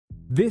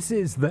This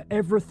is the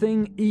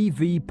Everything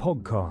EV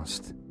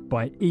podcast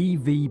by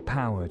EV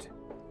Powered.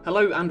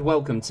 Hello and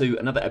welcome to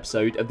another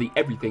episode of the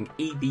Everything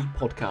EV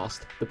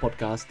podcast, the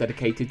podcast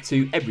dedicated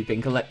to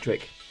everything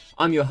electric.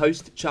 I'm your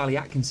host, Charlie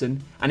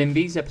Atkinson, and in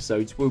these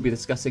episodes we'll be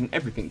discussing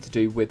everything to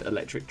do with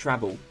electric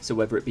travel. So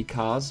whether it be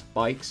cars,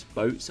 bikes,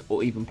 boats,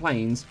 or even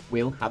planes,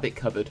 we'll have it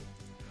covered.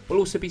 We'll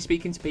also be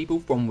speaking to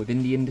people from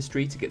within the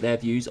industry to get their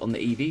views on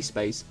the EV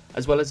space,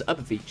 as well as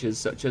other features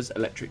such as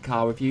electric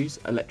car reviews,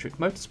 electric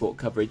motorsport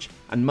coverage,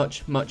 and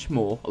much, much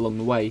more along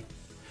the way.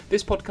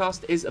 This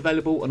podcast is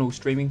available on all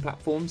streaming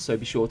platforms, so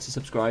be sure to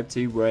subscribe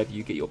to wherever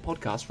you get your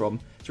podcast from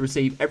to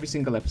receive every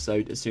single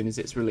episode as soon as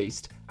it's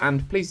released.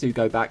 And please do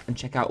go back and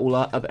check out all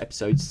our other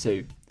episodes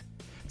too.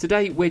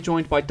 Today we're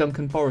joined by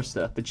Duncan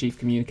Forrester, the Chief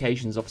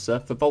Communications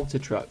Officer for Volta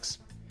Trucks.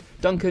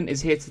 Duncan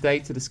is here today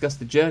to discuss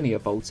the journey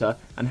of Volta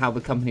and how the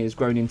company has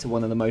grown into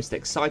one of the most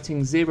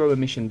exciting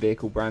zero-emission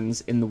vehicle brands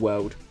in the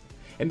world.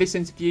 In this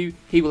interview,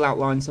 he will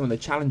outline some of the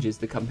challenges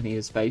the company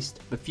has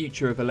faced, the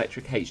future of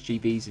electric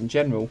HGVs in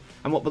general,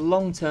 and what the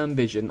long-term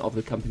vision of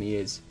the company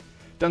is.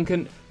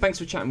 Duncan, thanks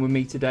for chatting with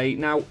me today.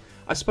 Now,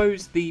 I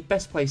suppose the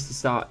best place to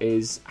start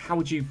is, how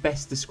would you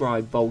best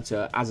describe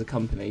Volta as a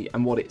company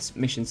and what its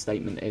mission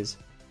statement is?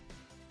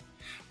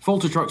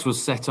 Volta Trucks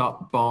was set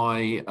up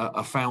by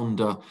a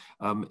founder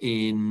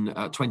in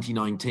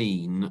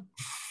 2019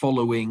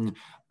 following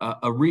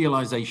a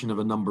realization of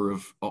a number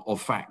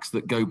of facts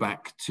that go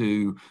back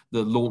to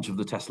the launch of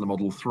the Tesla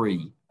Model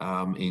 3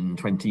 in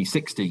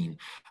 2016.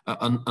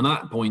 And at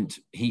that point,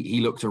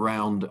 he looked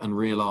around and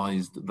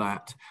realized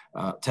that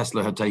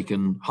Tesla had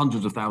taken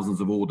hundreds of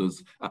thousands of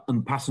orders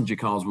and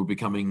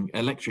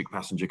electric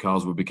passenger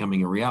cars were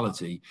becoming a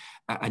reality.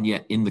 And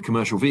yet in the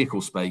commercial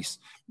vehicle space,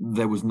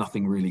 there was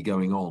nothing really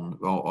going on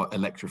or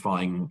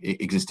electrifying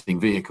existing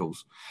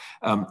vehicles.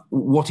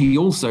 What he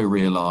also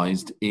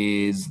realized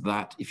is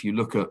that if you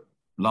look at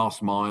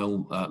last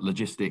mile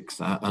logistics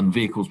and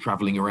vehicles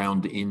traveling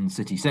around in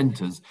city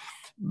centres,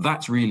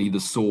 that's really the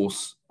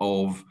source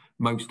of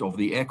most of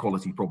the air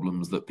quality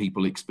problems that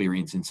people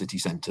experience in city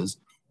centres.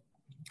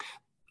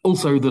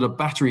 Also, that a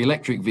battery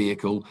electric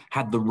vehicle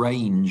had the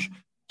range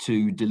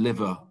to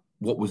deliver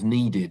what was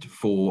needed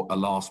for a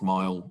last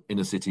mile in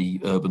a city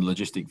urban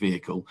logistic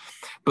vehicle,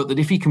 but that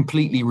if he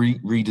completely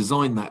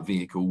redesigned that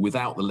vehicle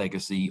without the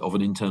legacy of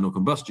an internal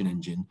combustion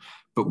engine,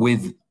 but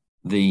with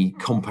the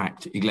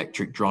compact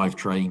electric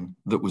drivetrain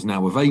that was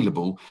now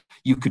available,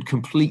 you could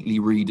completely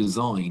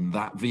redesign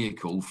that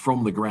vehicle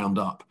from the ground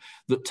up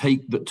that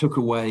took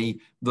away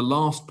the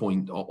last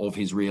point of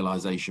his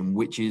realization,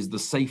 which is the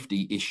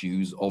safety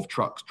issues of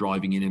trucks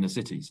driving in inner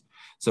cities.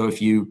 So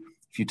if you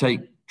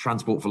take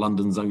Transport for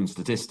London's own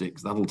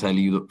statistics, that'll tell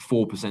you that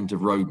 4%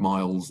 of road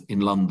miles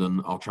in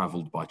London are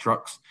travelled by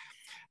trucks,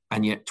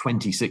 and yet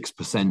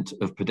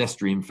 26% of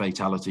pedestrian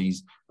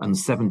fatalities and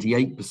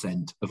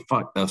 78%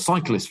 of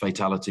cyclist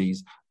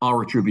fatalities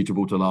are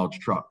attributable to large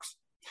trucks.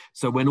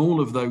 So when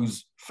all of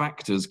those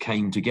factors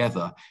came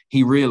together,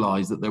 he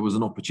realized that there was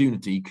an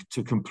opportunity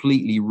to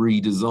completely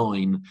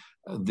redesign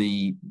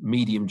the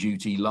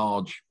medium-duty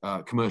large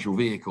commercial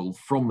vehicle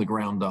from the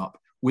ground up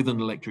with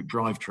an electric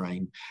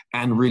drivetrain,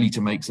 and really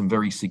to make some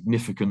very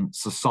significant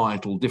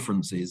societal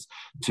differences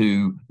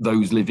to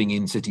those living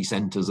in city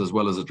centres, as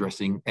well as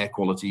addressing air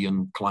quality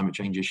and climate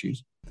change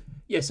issues.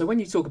 Yeah, so when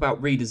you talk about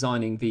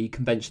redesigning the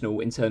conventional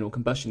internal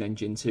combustion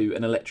engine to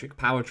an electric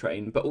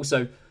powertrain, but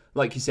also,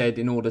 like you said,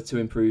 in order to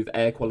improve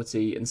air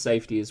quality and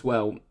safety as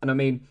well, and I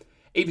mean,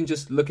 even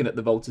just looking at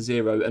the Volta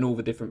Zero and all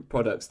the different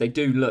products, they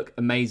do look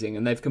amazing,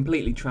 and they've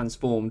completely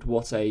transformed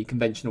what a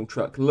conventional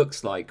truck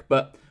looks like.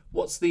 But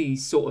what's the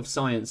sort of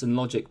science and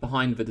logic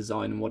behind the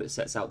design and what it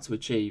sets out to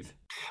achieve?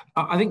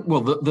 I think,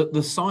 well,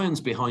 the science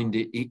behind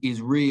it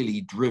is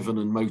really driven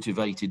and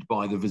motivated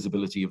by the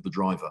visibility of the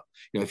driver.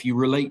 You know, if you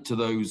relate to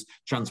those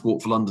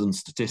Transport for London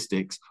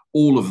statistics,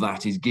 all of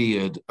that is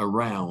geared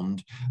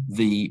around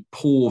the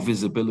poor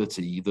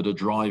visibility that a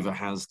driver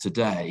has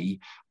today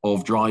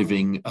of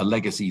driving a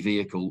legacy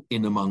vehicle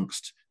in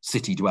amongst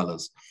city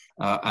dwellers.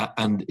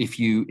 And if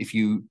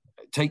you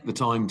take the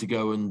time to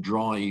go and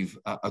drive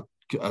a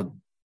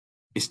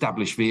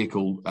established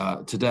vehicle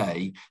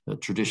today, a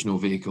traditional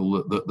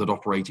vehicle that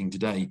operating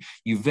today,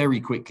 you very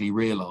quickly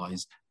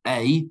realize,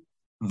 A,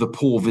 the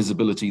poor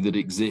visibility that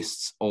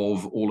exists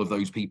of all of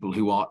those people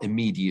who are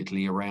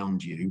immediately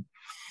around you,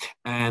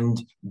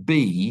 and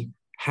B,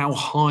 how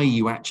high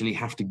you actually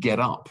have to get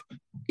up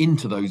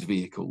into those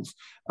vehicles.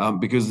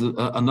 Because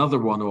another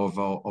one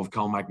of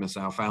Carl Magnus,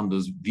 our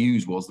founder's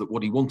views, was that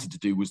what he wanted to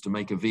do was to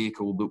make a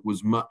vehicle that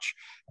was much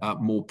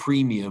more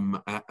premium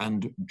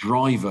and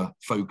driver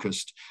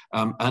focused.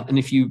 And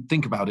if you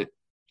think about it,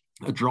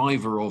 a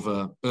driver of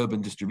an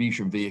urban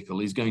distribution vehicle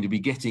is going to be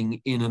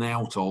getting in and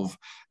out of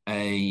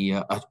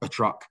a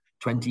truck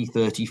 20,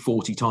 30,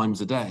 40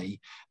 times a day.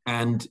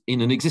 And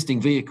in an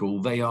existing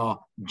vehicle, they are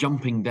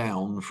jumping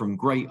down from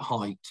great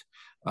height.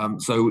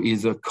 So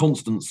is a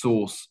constant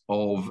source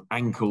of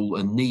ankle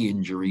and knee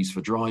injuries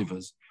for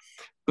drivers.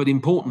 But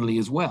importantly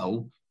as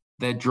well,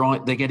 they're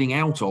getting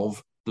out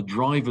of the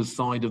driver's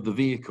side of the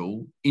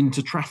vehicle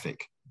into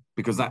traffic,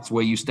 because that's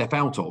where you step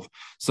out of.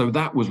 So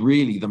that was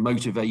really the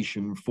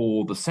motivation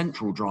for the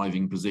central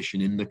driving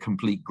position in the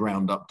complete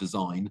ground-up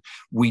design.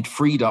 We'd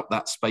freed up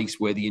that space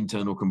where the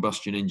internal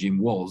combustion engine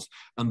was,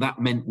 and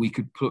that meant we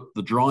could put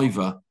the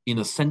driver in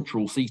a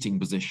central seating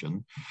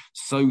position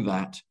so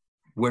that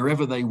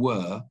wherever they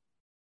were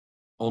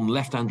on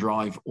left-hand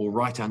drive or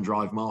right-hand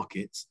drive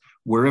markets,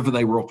 wherever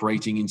they were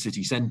operating in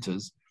city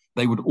centres,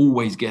 they would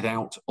always get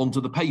out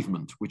onto the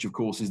pavement, which of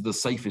course is the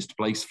safest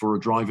place for a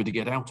driver to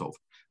get out of.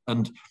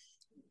 And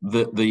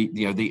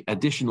the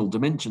additional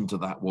dimension to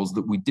that was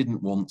that we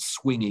didn't want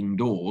swinging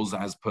doors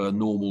as per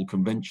normal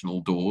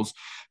conventional doors,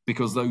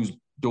 because those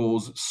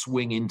doors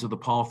swing into the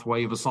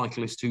pathway of a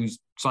cyclist who's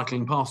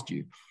cycling past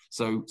you.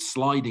 So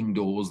sliding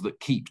doors that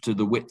keep to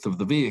the width of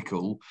the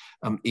vehicle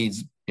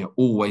is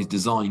always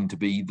designed to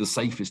be the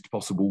safest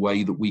possible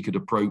way that we could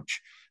approach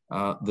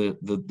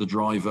the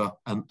driver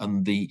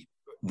and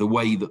the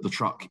way that the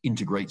truck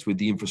integrates with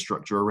the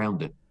infrastructure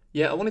around it.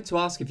 Yeah, I wanted to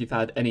ask if you've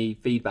had any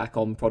feedback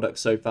on products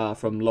so far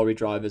from lorry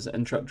drivers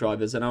and truck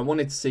drivers, and I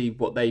wanted to see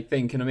what they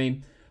think. And I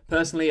mean,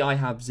 personally, I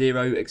have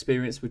zero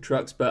experience with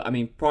trucks, but I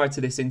mean, prior to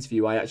this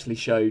interview, I actually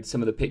showed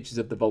some of the pictures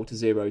of the Volta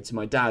Zero to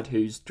my dad,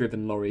 who's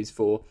driven lorries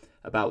for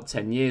about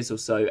 10 years or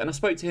so. And I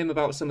spoke to him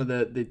about some of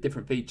the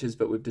different features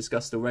that we've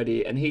discussed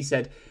already, and he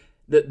said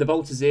that the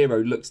Volta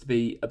Zero looks to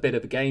be a bit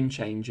of a game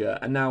changer.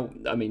 And now,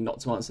 I mean,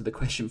 not to answer the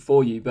question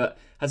for you, but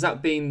has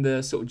that been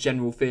the sort of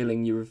general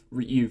feeling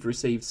you've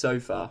received so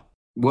far?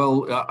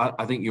 Well,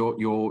 I think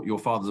your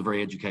father's a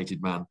very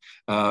educated man.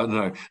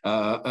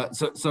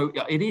 So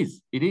it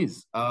is.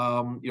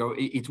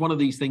 It's one of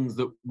these things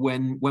that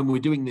when we're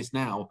doing this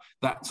now,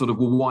 that sort of,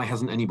 well, why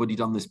hasn't anybody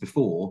done this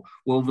before?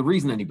 Well, the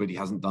reason anybody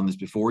hasn't done this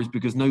before is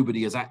because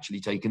nobody has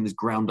actually taken this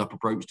ground-up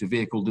approach to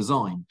vehicle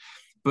design.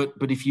 But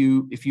if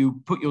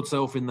you put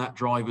yourself in that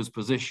driver's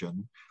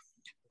position,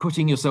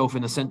 putting yourself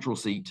in a central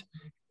seat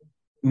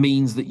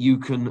means that you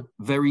can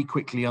very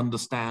quickly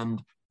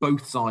understand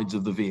both sides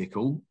of the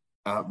vehicle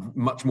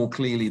much more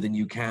clearly than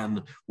you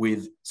can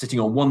with sitting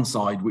on one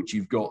side, which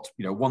you've got,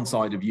 one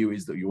side of you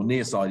is that your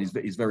near side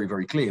is very,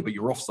 very clear, but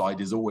your offside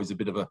is always a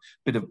bit of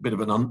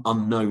an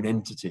unknown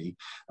entity.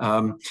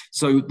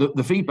 So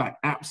the feedback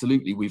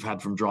absolutely we've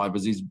had from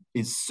drivers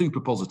is super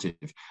positive.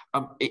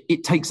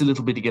 It takes a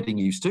little bit of getting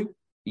used to.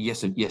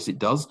 Yes, it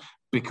does,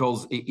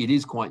 because it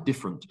is quite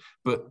different.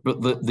 But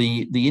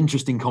the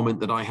interesting comment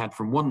that I had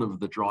from one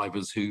of the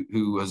drivers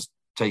who has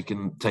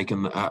taken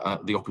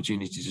the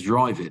opportunity to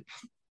drive it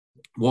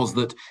was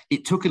that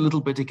it took a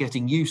little bit of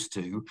getting used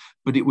to,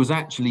 but it was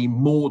actually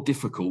more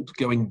difficult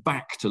going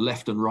back to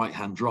left and right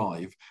hand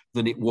drive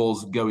than it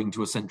was going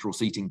to a central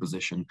seating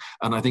position.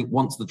 And I think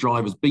once the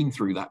driver's been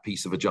through that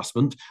piece of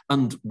adjustment,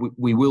 and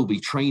we will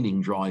be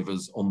training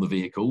drivers on the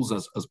vehicles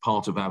as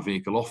part of our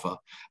vehicle offer,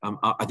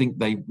 I think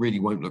they really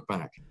won't look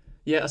back.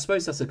 Yeah, I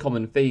suppose that's a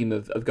common theme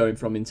of going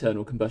from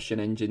internal combustion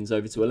engines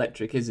over to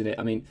electric, isn't it?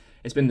 I mean,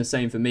 it's been the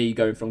same for me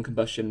going from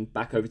combustion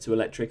back over to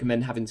electric and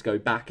then having to go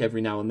back every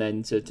now and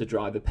then to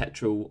drive a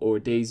petrol or a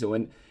diesel.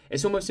 And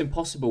it's almost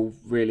impossible,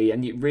 really,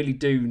 and you really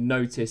do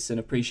notice and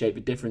appreciate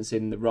the difference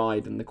in the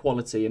ride and the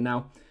quality. And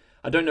now,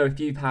 I don't know if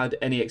you've had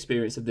any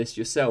experience of this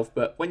yourself,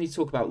 but when you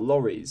talk about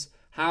lorries,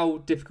 how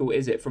difficult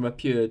is it from a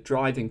pure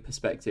driving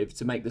perspective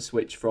to make the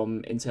switch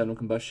from internal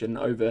combustion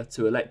over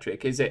to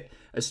electric? Is it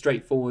as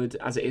straightforward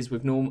as it is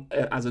with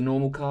as a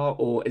normal car,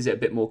 or is it a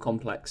bit more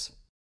complex?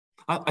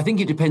 I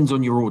think it depends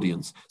on your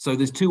audience. So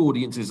there's two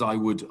audiences I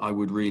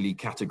would really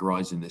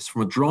categorize in this.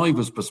 From a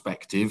driver's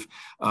perspective,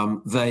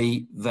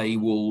 they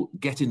will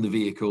get in the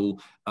vehicle.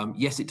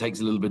 Yes, it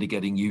takes a little bit of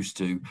getting used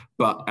to,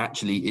 but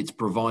actually it's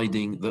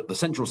providing that the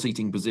central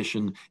seating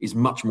position is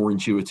much more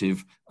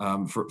intuitive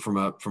from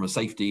a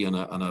safety and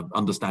a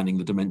understanding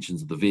the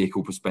dimensions of the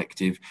vehicle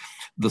perspective.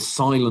 The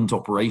silent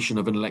operation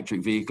of an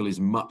electric vehicle is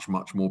much,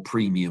 much more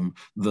premium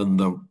than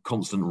the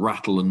constant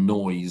rattle and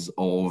noise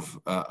of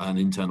an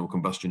internal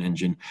combustion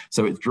engine.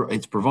 So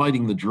it's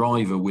providing the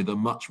driver with a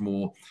much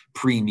more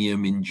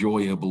premium,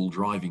 enjoyable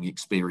driving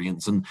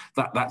experience, and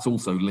that's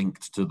also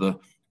linked to the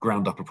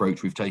ground-up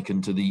approach we've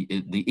taken to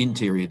the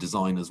interior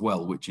design as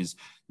well, which is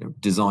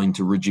designed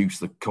to reduce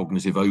the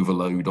cognitive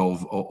overload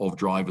of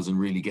drivers and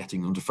really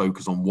getting them to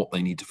focus on what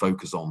they need to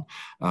focus on.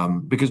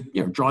 Because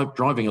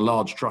driving a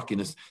large truck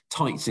in a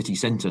tight city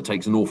centre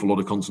takes an awful lot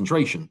of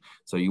concentration,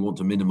 so you want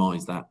to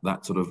minimise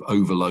that sort of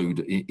overload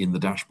in the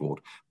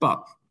dashboard.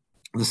 But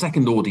the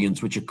second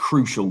audience, which are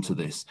crucial to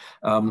this,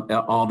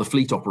 are the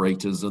fleet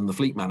operators and the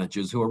fleet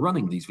managers who are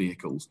running these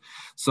vehicles.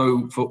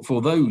 So for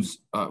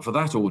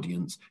that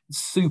audience, it's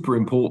super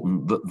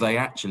important that they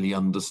actually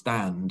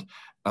understand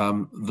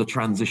the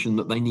transition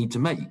that they need to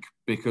make,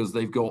 because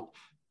they've got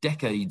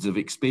decades of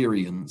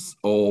experience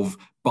of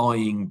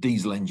buying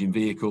diesel engine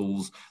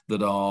vehicles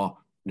that are,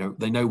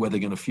 they know where they're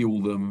going to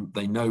fuel them.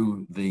 They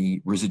know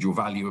the residual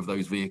value of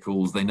those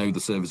vehicles. They know the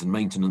service and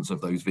maintenance of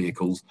those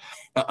vehicles.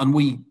 And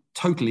we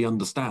totally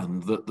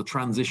understand that the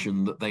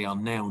transition that they are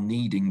now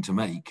needing to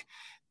make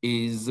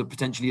is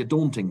potentially a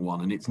daunting one.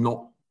 And it's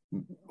not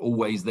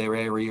always their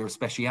area of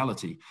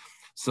speciality.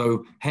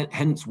 So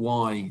hence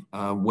why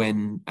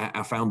when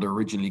our founder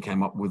originally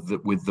came up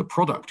with the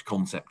product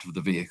concept of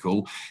the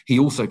vehicle, he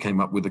also came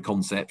up with the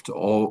concept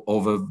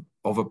of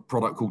a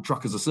product called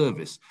Truck as a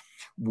Service,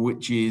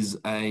 which is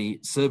a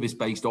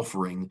service-based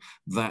offering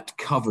that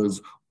covers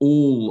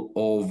all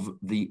of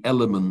the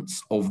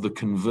elements of the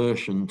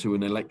conversion to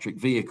an electric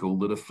vehicle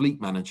that a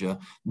fleet manager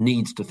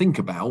needs to think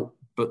about,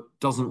 but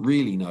doesn't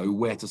really know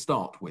where to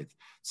start with.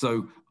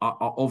 So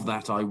of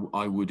that,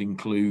 I would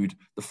include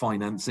the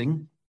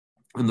financing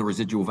and the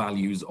residual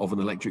values of an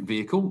electric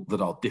vehicle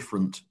that are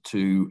different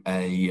to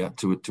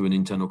an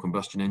internal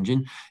combustion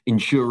engine.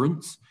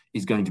 Insurance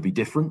is going to be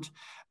different.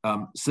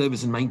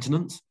 Service and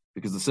maintenance,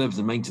 because the service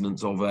and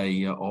maintenance of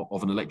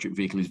an electric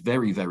vehicle is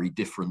very, very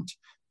different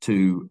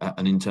to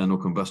an internal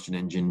combustion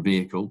engine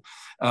vehicle.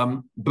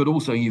 But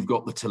also you've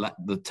got the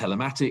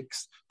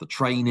telematics, the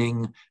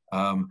training,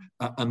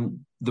 and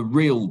the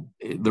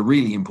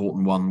really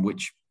important one,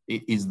 which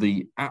is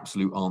the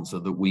absolute answer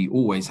that we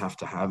always have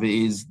to have,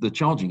 is the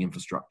charging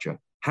infrastructure.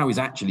 How is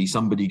actually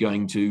somebody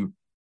going to,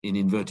 in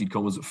inverted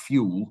commas,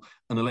 fuel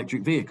an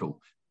electric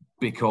vehicle?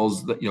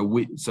 Because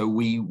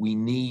we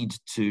need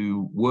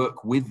to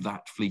work with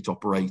that fleet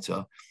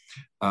operator,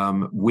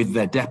 with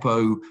their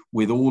depot,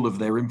 with all of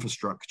their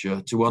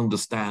infrastructure, to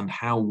understand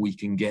how we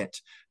can get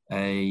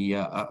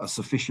a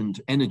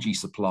sufficient energy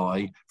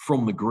supply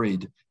from the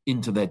grid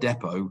into their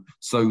depot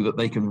so that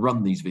they can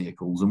run these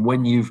vehicles. And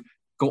when you've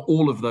got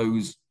all of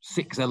those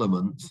 6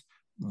 elements,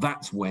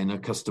 that's when a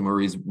customer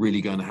is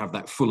really going to have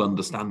that full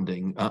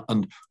understanding,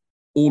 and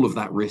all of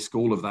that risk,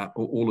 all of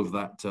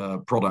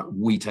that product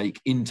we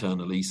take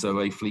internally, so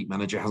a fleet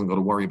manager hasn't got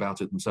to worry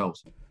about it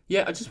themselves.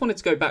 Yeah, I just wanted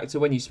to go back to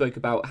when you spoke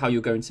about how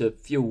you're going to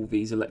fuel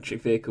these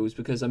electric vehicles,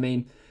 because I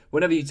mean,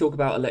 whenever you talk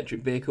about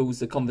electric vehicles,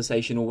 the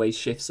conversation always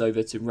shifts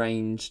over to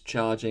range,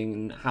 charging,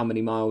 and how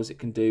many miles it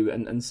can do,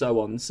 and so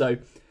on. So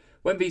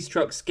when these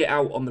trucks get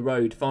out on the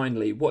road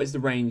finally, what is the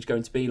range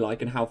going to be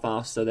like, and how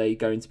fast are they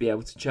going to be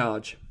able to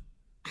charge?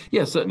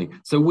 Yeah, certainly.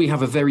 So we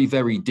have a very,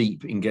 very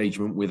deep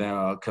engagement with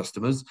our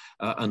customers,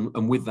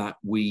 and with that,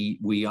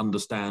 we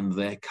understand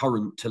their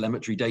current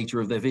telemetry data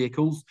of their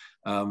vehicles,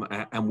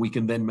 and we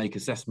can then make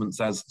assessments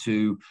as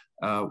to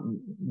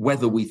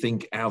whether we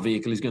think our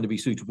vehicle is going to be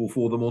suitable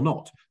for them or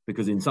not,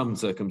 because in some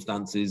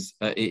circumstances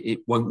it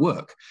won't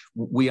work.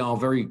 We are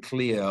very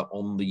clear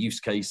on the use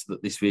case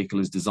that this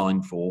vehicle is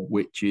designed for,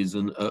 which is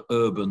an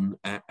urban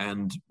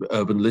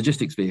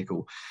logistics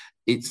vehicle.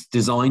 It's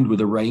designed with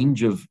a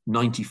range of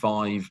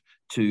 95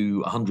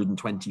 to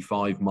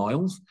 125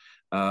 miles,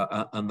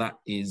 and that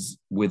is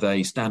with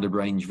a standard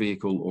range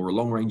vehicle or a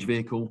long range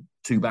vehicle,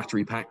 2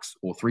 battery packs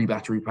or 3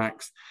 battery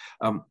packs.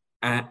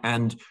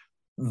 And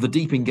the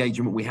deep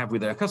engagement we have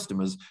with our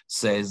customers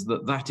says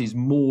that that is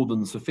more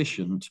than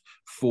sufficient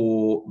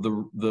for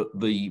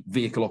the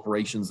vehicle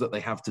operations that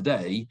they have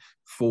today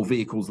for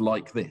vehicles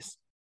like this.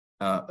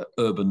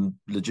 Urban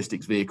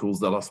logistics vehicles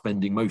that are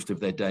spending most of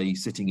their day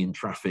sitting in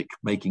traffic,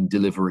 making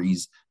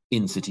deliveries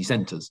in city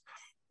centres.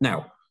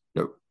 Now,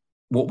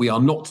 what we are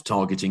not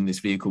targeting this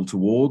vehicle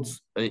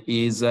towards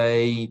is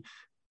a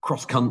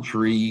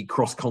cross-country,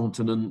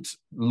 cross-continent,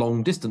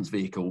 long-distance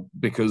vehicle,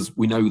 because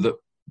we know that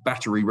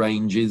battery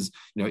range is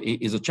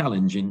a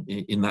challenge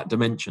in that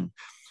dimension.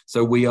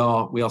 So we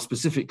are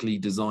specifically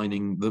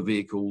designing the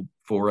vehicle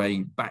for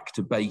a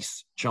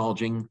back-to-base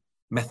charging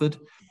method.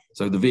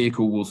 So the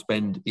vehicle will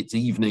spend its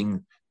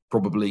evening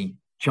probably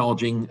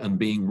charging and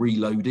being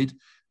reloaded,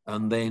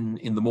 and then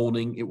in the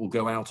morning it will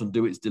go out and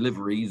do its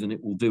deliveries, and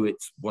it will do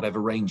its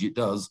whatever range it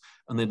does,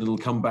 and then it'll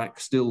come back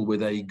still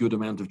with a good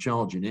amount of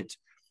charge in it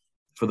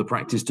for the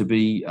practice to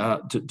be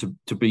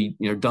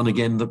done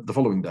again the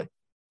following day.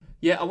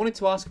 Yeah, I wanted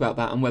to ask about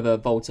that and whether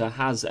Volta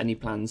has any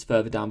plans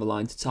further down the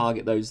line to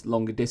target those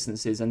longer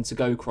distances and to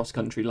go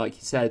cross-country, like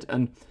you said.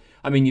 And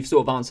I mean, you've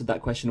sort of answered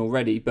that question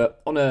already,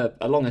 but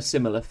along a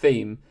similar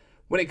theme,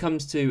 when it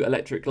comes to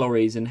electric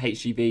lorries and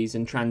HGVs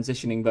and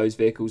transitioning those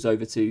vehicles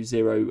over to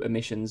zero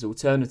emissions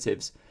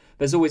alternatives,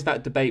 there's always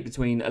that debate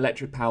between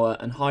electric power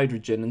and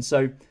hydrogen. And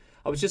so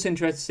I was just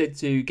interested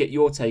to get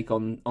your take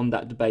on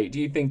that debate. Do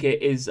you think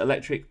it is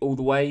electric all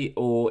the way,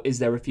 or is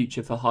there a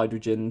future for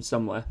hydrogen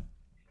somewhere?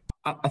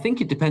 I think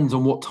it depends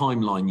on what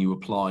timeline you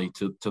apply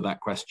to that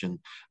question.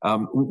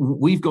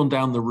 We've gone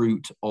down the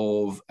route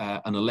of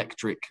an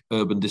electric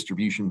urban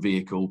distribution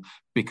vehicle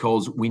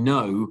because we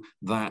know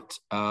that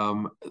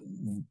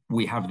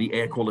we have the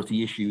air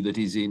quality issue that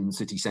is in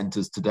city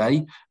centres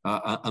today,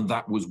 and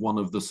that was one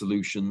of the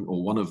solution,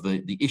 or one of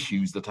the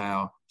issues that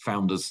our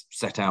founders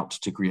set out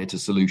to create a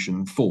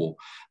solution for.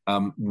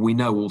 We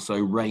know also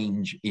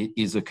range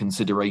is a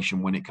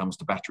consideration when it comes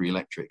to battery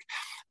electric.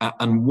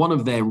 And one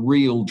of their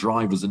real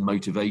drivers and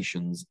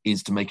motivations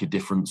is to make a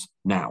difference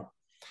now.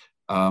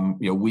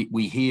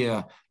 We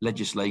hear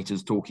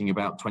legislators talking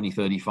about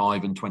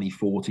 2035 and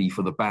 2040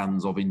 for the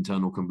bans of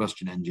internal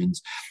combustion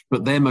engines,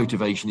 but their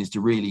motivation is to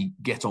really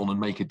get on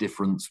and make a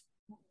difference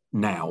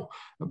now,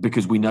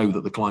 because we know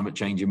that the climate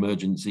change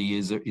emergency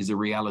is a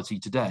reality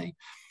today.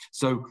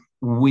 So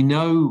we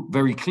know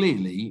very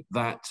clearly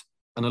that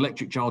an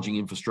electric charging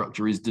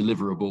infrastructure is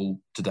deliverable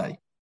today.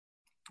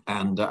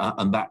 And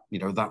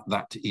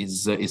that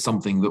is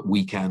something that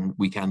we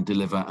can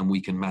deliver, and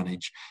we can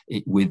manage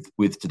it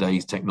with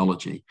today's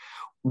technology.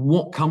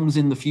 What comes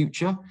in the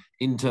future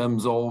in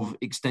terms of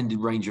extended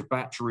range of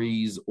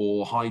batteries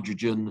or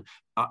hydrogen,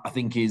 I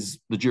think is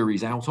the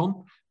jury's out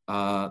on.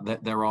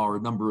 That there are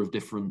a number of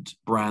different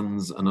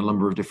brands and a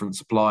number of different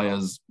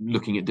suppliers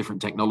looking at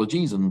different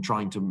technologies and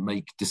trying to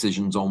make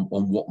decisions on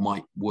what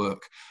might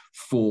work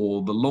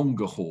for the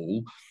longer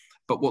haul.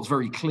 But what's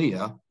very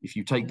clear, if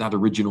you take that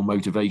original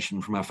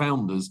motivation from our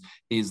founders,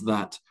 is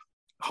that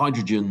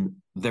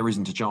hydrogen, there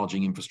isn't a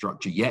charging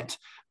infrastructure yet,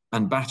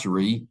 and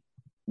battery,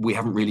 we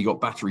haven't really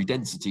got battery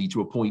density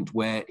to a point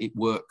where it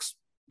works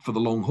for the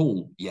long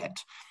haul yet.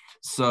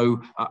 So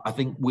I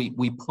think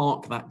we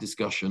park that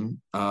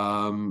discussion.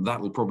 That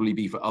will probably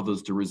be for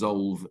others to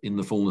resolve in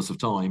the fullness of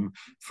time.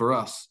 For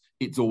us,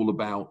 it's all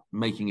about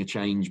making a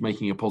change,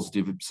 making a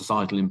positive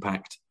societal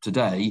impact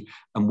today.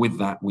 And with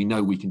that, we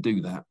know we can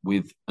do that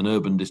with an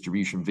urban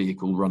distribution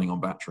vehicle running on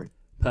battery.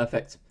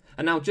 Perfect.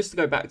 And now just to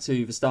go back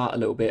to the start a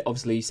little bit,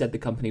 obviously you said the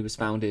company was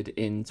founded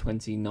in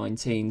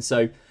 2019.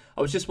 So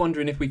I was just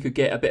wondering if we could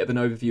get a bit of an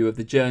overview of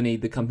the journey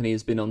the company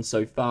has been on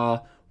so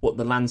far, what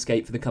the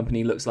landscape for the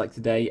company looks like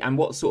today, and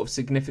what sort of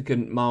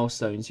significant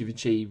milestones you've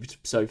achieved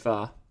so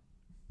far.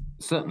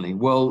 Certainly.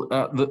 Well,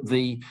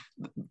 the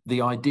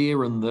idea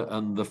and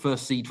the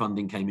first seed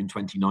funding came in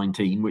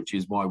 2019, which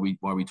is why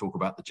we talk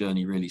about the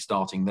journey really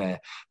starting there.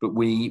 But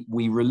we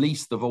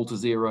released the Volta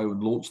Zero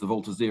and launched the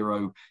Volta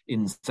Zero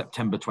in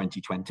September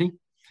 2020.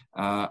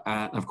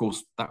 And of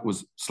course, that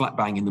was slap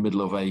bang in the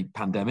middle of a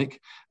pandemic.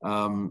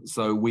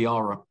 So we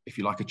are, if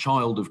you like, a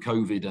child of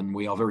COVID, and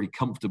we are very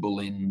comfortable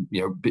in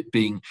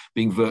being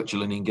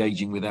virtual and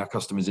engaging with our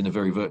customers in a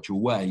very virtual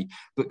way.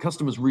 But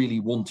customers really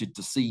wanted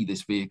to see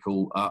this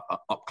vehicle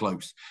up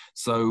close.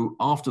 So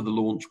after the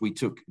launch, we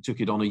took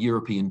it on a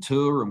European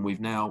tour, and we're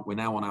now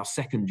on our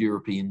second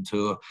European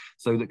tour,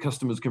 so that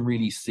customers can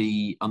really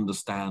see,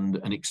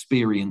 understand, and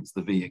experience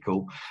the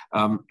vehicle.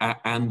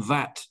 And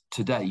that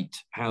to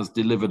date has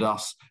delivered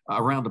us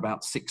around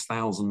about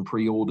 6,000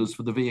 pre-orders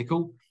for the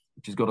vehicle,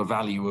 which has got a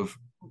value of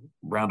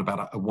around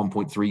about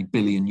 1.3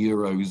 billion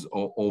euros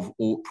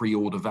of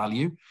pre-order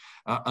value.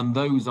 And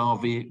those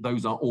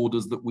are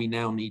orders that we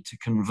now need to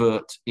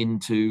convert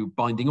into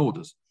binding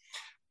orders.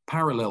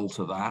 Parallel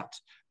to that,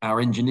 our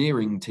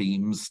engineering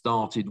teams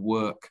started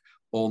work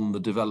on the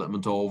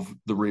development of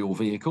the real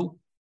vehicle.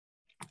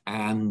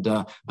 And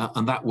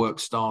that work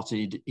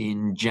started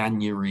in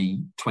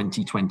January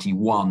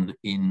 2021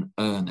 in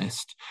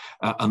earnest.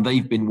 And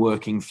they've been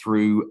working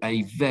through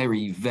a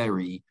very,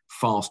 very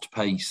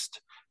fast-paced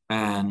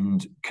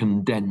and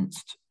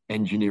condensed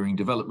engineering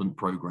development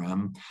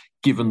program,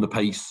 given the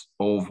pace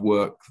of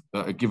work,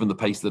 given the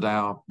pace that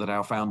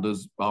our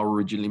founders are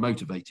originally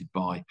motivated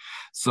by.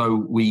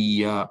 So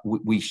we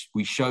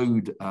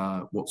showed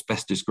what's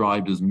best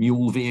described as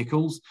mule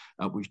vehicles,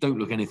 which don't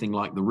look anything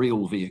like the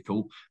real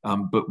vehicle,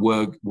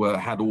 but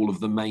had all of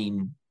the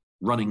main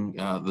running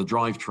the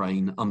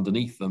drivetrain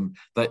underneath them.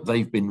 That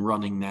they've been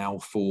running now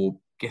for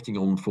getting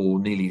on for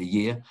nearly a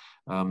year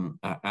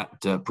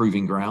at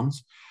proving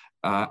grounds,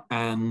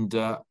 and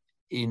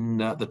in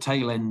the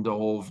tail end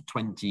of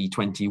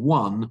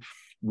 2021,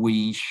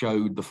 we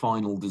showed the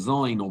final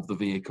design of the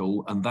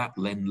vehicle, and that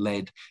then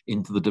led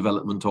into the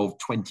development of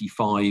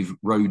 25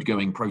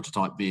 road-going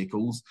prototype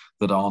vehicles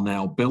that are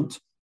now built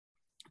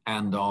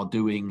and are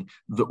doing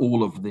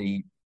all of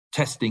the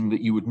testing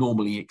that you would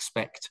normally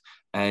expect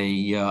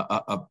a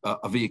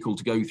vehicle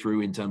to go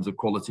through in terms of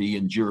quality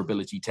and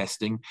durability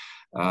testing.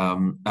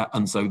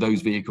 And so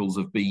those vehicles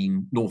have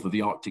been north of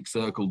the Arctic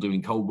Circle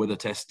doing cold weather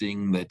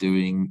testing. They're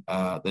doing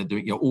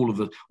all of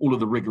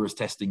the rigorous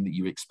testing that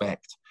you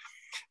expect.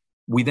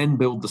 We then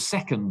build the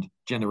second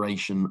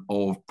generation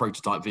of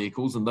prototype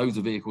vehicles, and those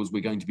are vehicles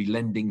we're going to be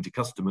lending to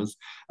customers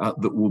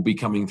that will be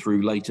coming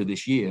through later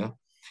this year.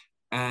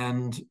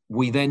 And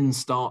we then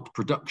start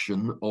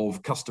production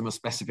of customer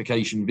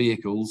specification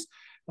vehicles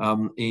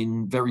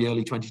in very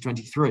early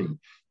 2023.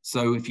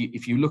 So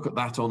if you look at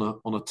that on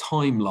a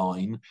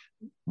timeline,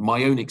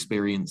 my own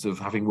experience of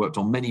having worked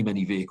on many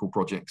vehicle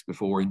projects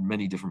before in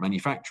many different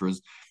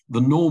manufacturers,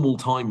 the normal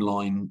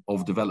timeline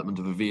of development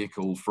of a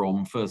vehicle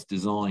from first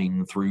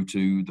design through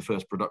to the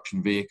first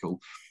production vehicle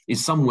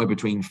is somewhere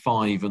between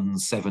 5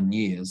 and 7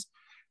 years.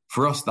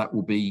 For us, that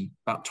will be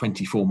about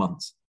 24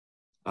 months.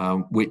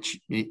 Which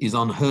is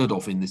unheard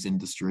of in this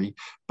industry,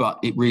 but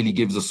it really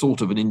gives a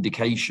sort of an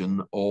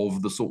indication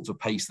of the sorts of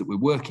pace that we're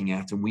working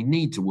at and we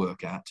need to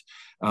work at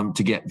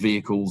to get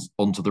vehicles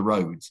onto the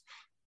roads.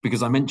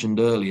 Because I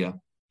mentioned earlier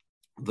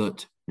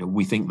that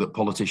we think that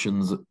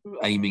politicians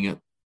aiming at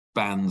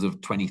bans of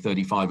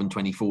 2035 and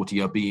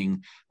 2040 are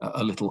being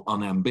a little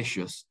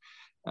unambitious.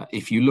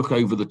 If you look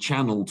over the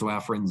channel to our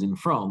friends in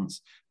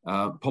France,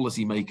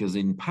 policymakers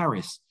in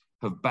Paris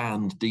have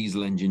banned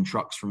diesel engine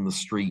trucks from the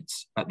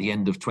streets at the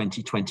end of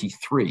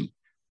 2023,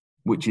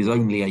 which is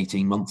only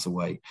 18 months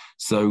away.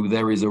 So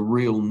there is a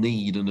real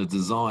need and a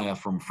desire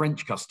from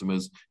French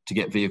customers to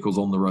get vehicles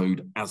on the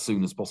road as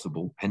soon as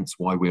possible, hence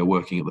why we are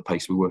working at the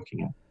pace we're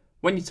working at.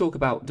 When you talk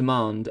about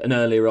demand, and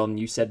earlier on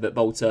you said that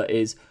Volta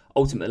is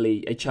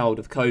ultimately a child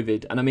of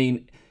COVID, and I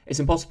mean, it's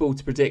impossible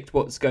to predict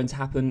what's going to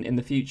happen in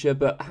the future,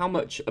 but how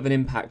much of an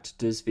impact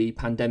does the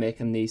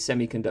pandemic and the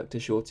semiconductor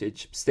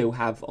shortage still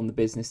have on the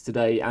business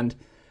today? And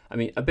I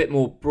mean, a bit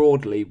more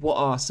broadly, what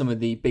are some of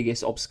the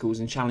biggest obstacles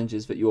and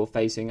challenges that you're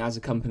facing as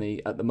a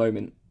company at the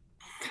moment?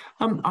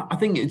 I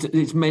think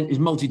it's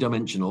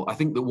multidimensional. I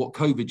think that what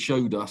COVID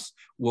showed us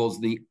was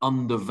the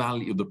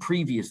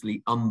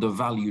previously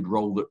undervalued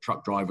role that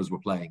truck drivers were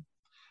playing.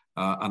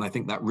 And I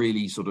think that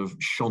really sort of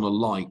shone a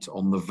light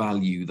on the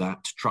value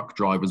that truck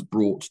drivers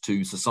brought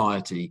to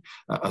society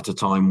at a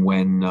time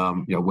when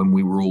when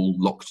we were all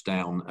locked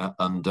down,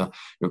 and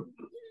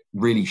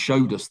really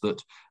showed us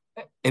that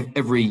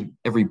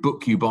every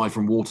book you buy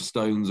from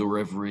Waterstones or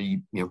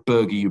every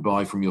burger you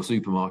buy from your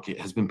supermarket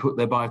has been put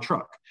there by a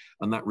truck,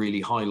 and that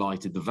really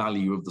highlighted the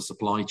value of the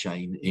supply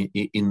chain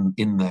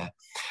in there.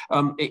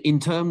 In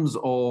terms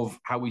of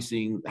how we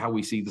see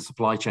the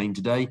supply chain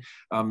today,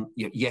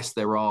 yes,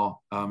 there are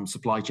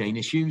supply chain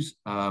issues.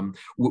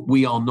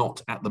 We are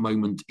not at the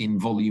moment in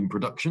volume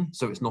production,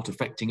 so it's not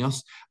affecting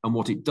us. And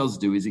what it does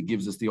do is it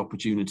gives us the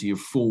opportunity of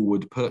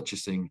forward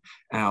purchasing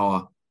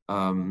our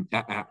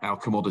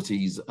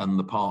commodities and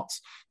the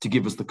parts to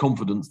give us the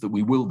confidence that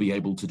we will be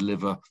able to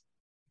deliver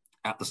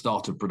at the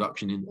start of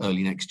production in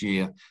early next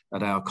year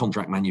at our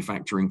contract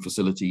manufacturing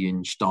facility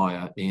in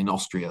Steyr in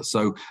Austria.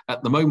 So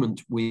at the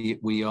moment,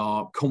 we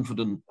are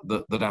confident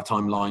that our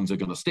timelines are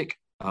going to stick,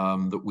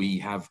 that we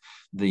have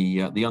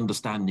the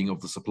understanding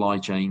of the supply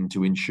chain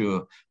to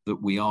ensure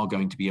that we are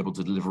going to be able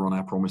to deliver on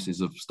our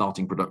promises of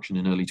starting production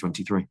in early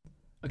 23.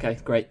 Okay,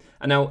 great.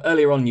 And now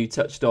earlier on you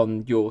touched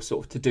on your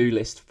sort of to-do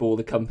list for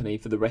the company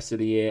for the rest of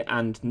the year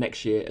and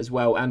next year as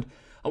well. And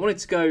I wanted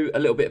to go a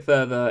little bit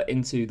further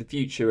into the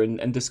future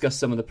and discuss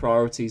some of the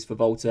priorities for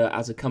Volta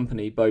as a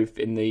company, both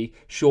in the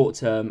short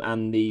term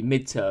and the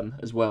mid-term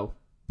as well.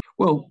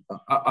 Well,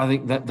 I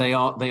think that they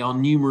are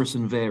numerous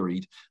and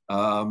varied,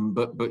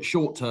 but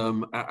short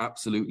term,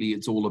 absolutely,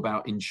 it's all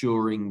about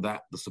ensuring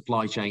that the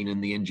supply chain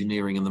and the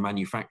engineering and the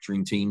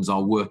manufacturing teams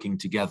are working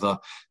together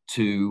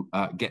to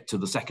get to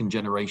the second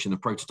generation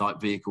of prototype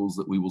vehicles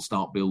that we will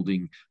start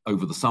building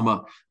over the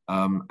summer,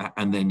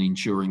 and then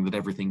ensuring that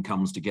everything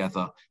comes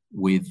together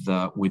with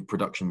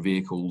production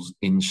vehicles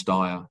in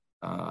Steyr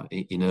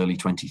in early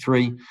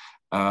 23.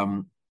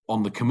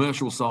 On the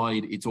commercial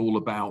side, it's all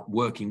about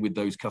working with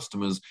those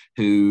customers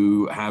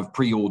who have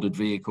pre-ordered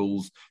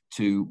vehicles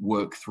to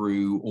work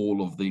through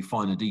all of the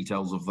finer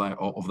details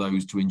of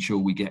those to ensure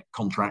we get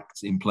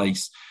contracts in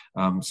place,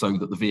 so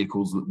that the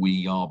vehicles that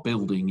we are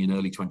building in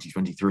early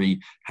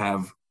 2023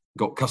 have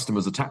got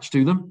customers attached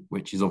to them,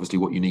 which is obviously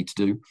what you need to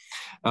do.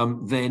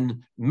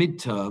 Then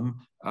mid-term,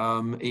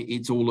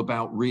 it's all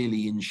about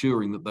really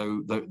ensuring that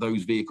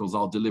those vehicles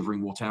are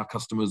delivering what our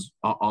customers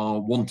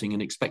are wanting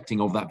and expecting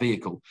of that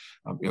vehicle.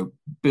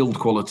 Build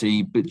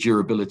quality, but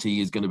durability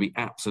is going to be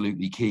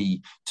absolutely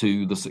key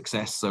to the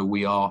success. So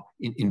we are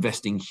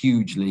investing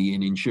hugely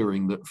in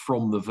ensuring that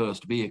from the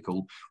first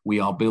vehicle,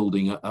 we are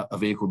building a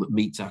vehicle that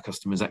meets our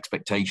customers'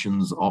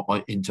 expectations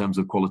in terms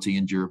of quality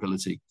and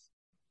durability.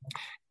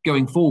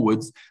 Going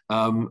forwards,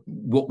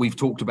 what we've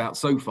talked about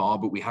so far,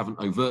 but we haven't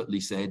overtly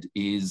said,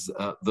 is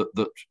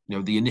that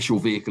the initial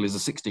vehicle is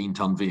a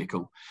 16-ton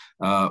vehicle,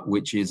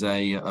 which is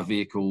a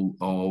vehicle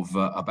of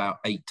about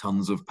 8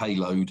 tons of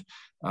payload,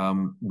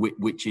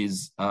 which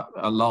is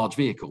a large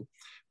vehicle.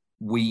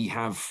 We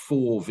have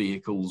 4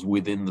 vehicles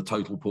within the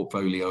total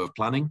portfolio of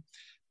planning.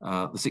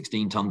 The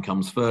 16-ton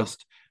comes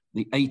first.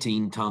 The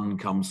 18-ton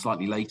comes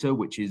slightly later,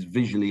 which is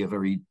visually a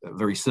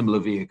very similar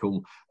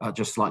vehicle,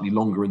 just slightly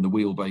longer in the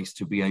wheelbase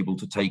to be able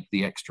to take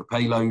the extra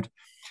payload.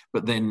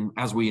 But then,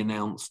 as we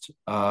announced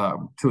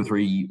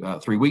 3 or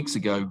 4 weeks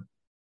ago,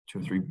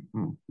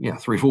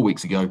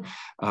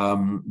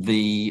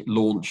 the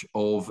launch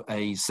of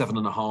a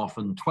 7.5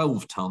 and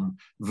 12-ton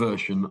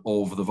version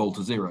of the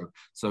Volta Zero.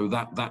 So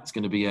that's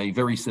going to be a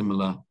very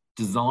similar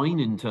design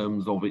in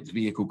terms of its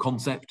vehicle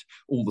concept,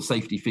 all the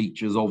safety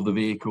features of the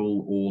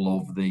vehicle, all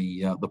of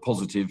the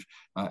positive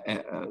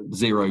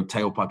zero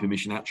tailpipe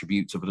emission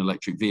attributes of an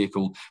electric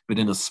vehicle, but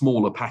in a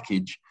smaller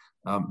package,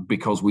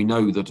 because we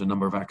know that a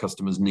number of our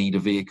customers need a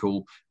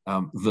vehicle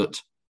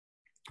that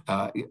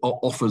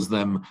offers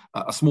them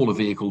a smaller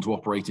vehicle to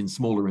operate in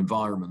smaller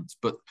environments.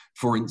 But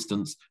for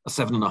instance, a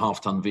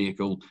 7.5-ton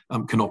vehicle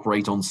can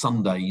operate on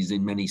Sundays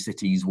in many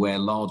cities where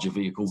larger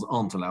vehicles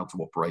aren't allowed to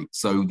operate.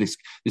 So this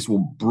will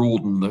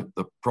broaden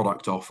the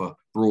product offer,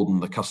 broaden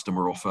the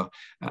customer offer,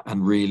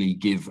 and really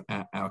give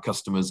our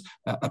customers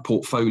a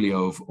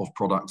portfolio of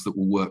products that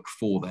will work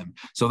for them.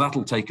 So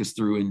that'll take us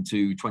through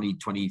into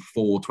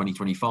 2024,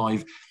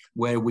 2025,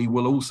 where we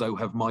will also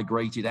have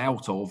migrated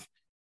out of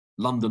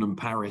London and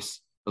Paris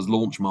as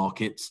launch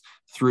markets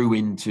through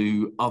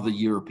into other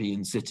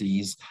European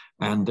cities,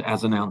 and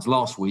as announced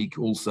last week,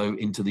 also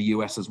into the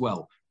US as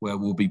well, where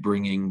we'll be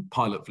bringing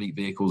pilot fleet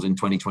vehicles in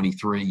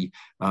 2023,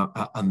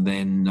 and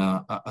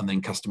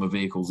then customer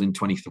vehicles in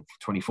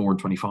 2024 and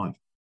 25.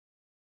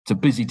 It's a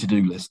busy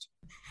to-do list.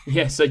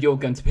 Yeah, so you're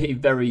going to be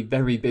very,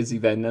 very busy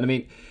then. And I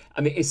mean,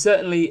 it's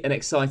certainly an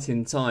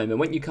exciting time. And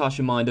when you cast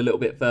your mind a little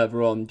bit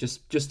further on,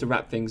 just to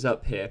wrap things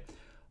up here,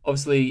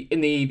 obviously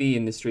in the EV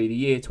industry, the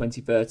year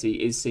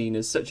 2030 is seen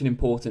as such an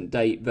important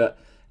date that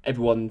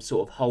everyone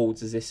sort of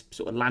holds as this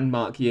sort of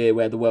landmark year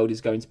where the world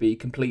is going to be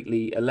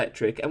completely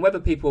electric. And whether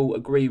people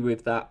agree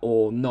with that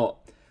or not,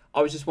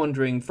 I was just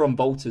wondering, from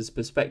Volta's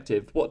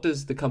perspective, what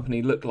does the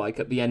company look like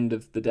at the end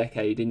of the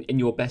decade in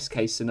your best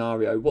case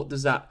scenario? What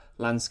does that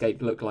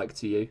landscape look like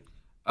to you?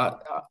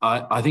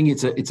 I think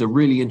it's a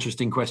really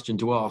interesting question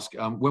to ask.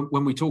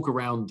 When we talk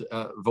around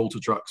Volta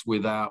Trucks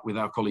with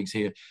our colleagues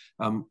here,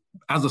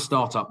 as a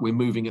startup, we're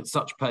moving at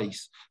such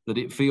pace that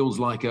it feels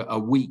like a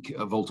week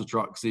at Volta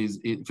Trucks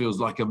it feels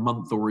like a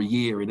month or a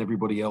year in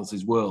everybody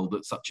else's world.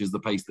 That such is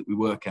the pace that we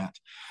work at.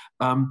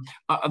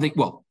 I think,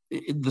 well,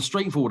 the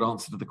straightforward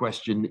answer to the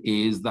question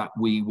is that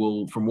we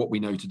will, from what we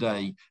know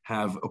today,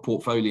 have a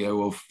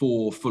portfolio of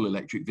 4 full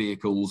electric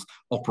vehicles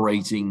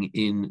operating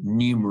in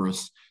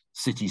numerous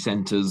city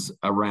centres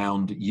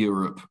around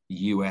Europe,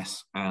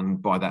 US,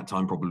 and by that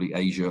time probably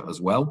Asia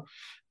as well.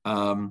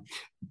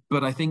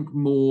 But I think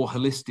more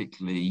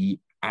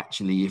holistically,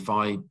 actually, if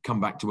I come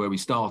back to where we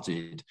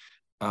started,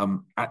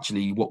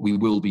 actually what we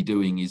will be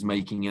doing is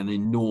making an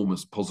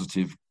enormous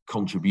positive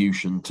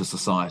contribution to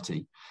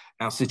society.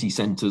 Our city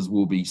centres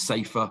will be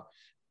safer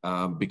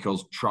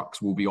because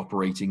trucks will be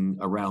operating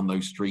around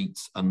those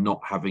streets and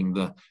not having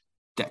the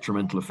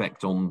detrimental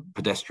effect on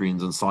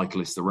pedestrians and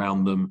cyclists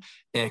around them.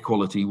 Air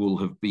quality will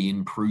have been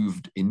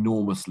improved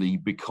enormously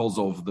because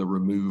of the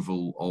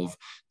removal of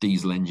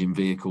diesel engine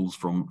vehicles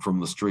from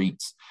the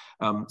streets.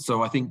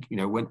 So I think,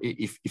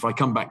 if I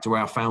come back to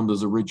our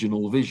founder's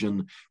original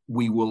vision,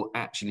 we will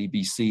actually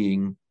be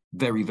seeing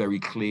very, very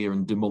clear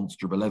and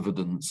demonstrable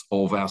evidence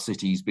of our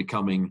cities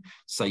becoming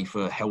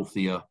safer,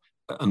 healthier,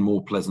 and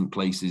more pleasant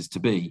places to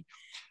be.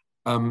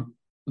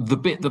 The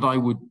bit that I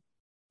would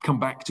come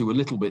back to a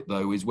little bit,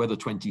 though, is whether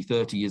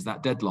 2030 is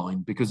that deadline,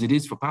 because it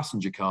is for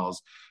passenger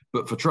cars,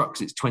 but for trucks,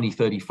 it's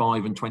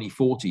 2035 and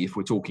 2040 if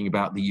we're talking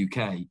about the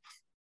UK.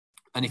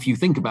 And if you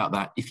think about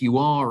that, if you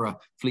are a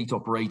fleet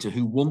operator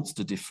who wants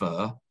to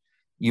defer,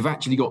 you've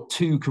actually got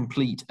 2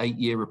 complete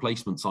 8-year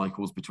replacement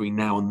cycles between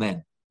now and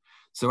then.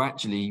 So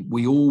actually,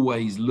 we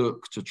always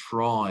look to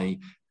try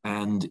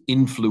and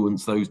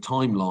influence those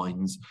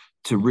timelines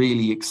to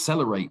really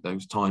accelerate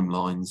those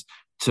timelines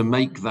to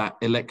make that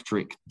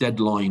electric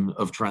deadline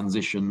of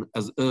transition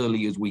as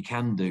early as we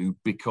can do,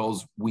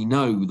 because we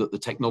know that the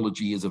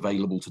technology is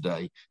available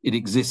today, it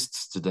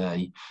exists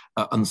today,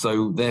 and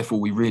so therefore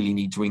we really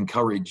need to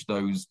encourage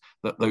those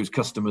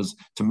customers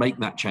to make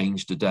that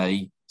change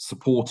today,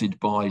 supported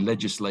by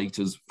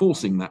legislators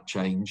forcing that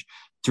change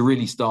to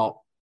really start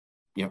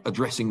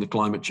addressing the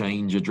climate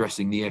change,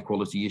 addressing the air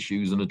quality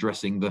issues, and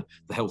addressing the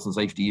health and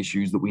safety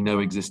issues that we know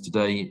exist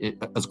today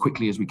as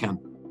quickly as we can.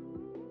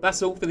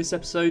 That's all for this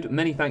episode.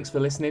 Many thanks for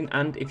listening,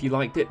 and if you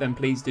liked it, then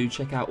please do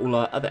check out all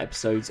our other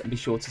episodes and be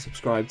sure to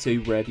subscribe to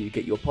wherever you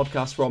get your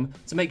podcast from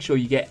to make sure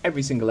you get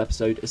every single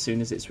episode as soon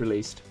as it's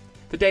released.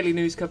 For daily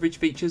news coverage,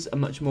 features and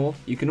much more,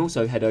 you can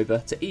also head over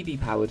to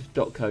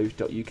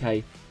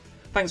evpowered.co.uk.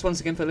 Thanks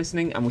once again for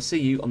listening, and we'll see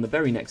you on the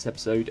very next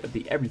episode of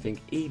the Everything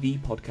EV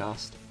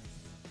podcast.